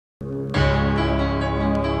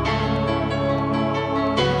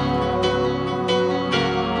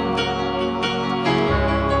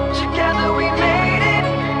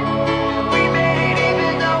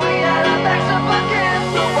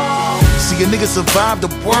nigga survived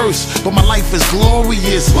the worst, but my life is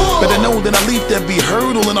glorious. Better know that I leaped every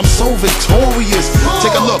hurdle and I'm so victorious.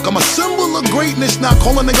 Take a look, I'm a symbol of greatness, not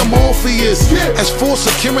call a nigga Morpheus. As for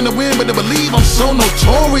securing the win, but to believe I'm so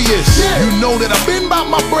notorious. You know that I've been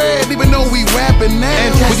about my bread, even though we rapping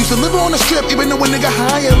now. We used to live on the strip, even though a nigga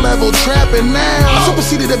higher level trapping now. I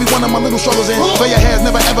superseded every one of my little struggles, and failure has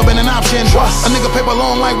never ever been an option. A nigga paper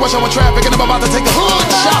long like rush hour traffic, and I'm about to take a hood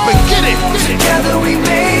shopping. Get it! Together we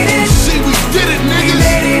made it. See, we did it, niggas. We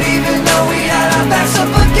made it even though we had our backs up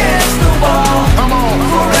against the wall. Come on.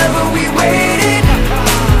 Forever we waited,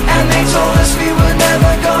 and they told us we were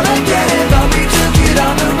never gonna get it, but we took it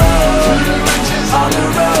on the road, on the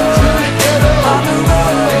road, on the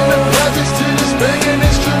road. In the projects to this banging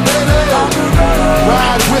instrumental. On the road.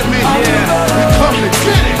 Ride with me, we come to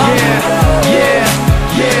get it.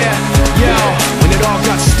 Yo, when it all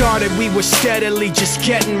got started, we were steadily just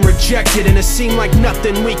getting rejected, and it seemed like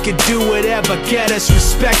nothing we could do would ever get us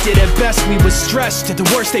respected. At best we were stressed, at the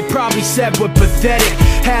worst they probably said we're pathetic.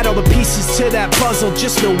 Had all the pieces to that puzzle,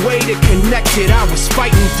 just no way to connect it. I was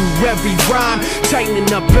fighting through every rhyme,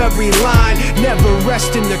 tightening up every line, never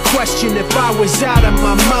resting the question if I was out of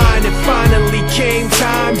my mind. It finally came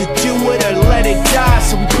time to do it or let it die,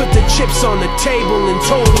 so we put the chips on the table and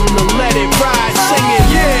told them to let it ride, singing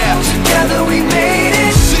yeah. Together we made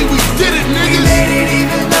it. See, we did it, We niggas. made it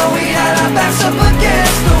even though we had our backs up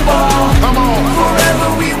against the wall. Come on. Forever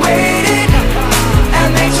we waited, and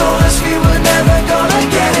they told us we were never gonna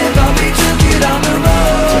get it, but we took it on the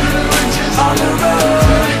road, on the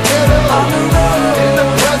road, on the road. In the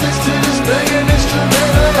projects to this banging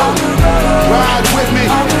instrumental. On the road, Ride with me,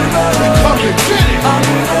 on the road, we come to get it. on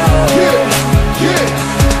the road.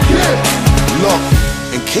 Look,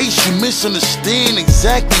 in case you misunderstand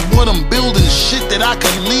exactly what I'm building, shit that I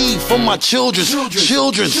can leave for my children.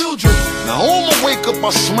 Now on my wake up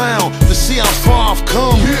I smile to see how far I've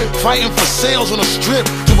come. Fighting for sales on the strip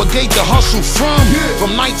to a gate to hustle from.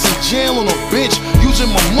 From nights in jail on a bench, using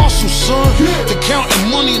my muscle, son. To counting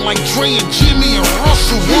money like Dre and Jimmy and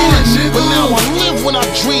Russell once. But now I live when I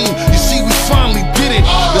dream. You see, we finally did it.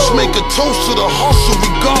 Let's make a toast to the hustle,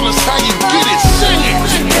 regardless how you get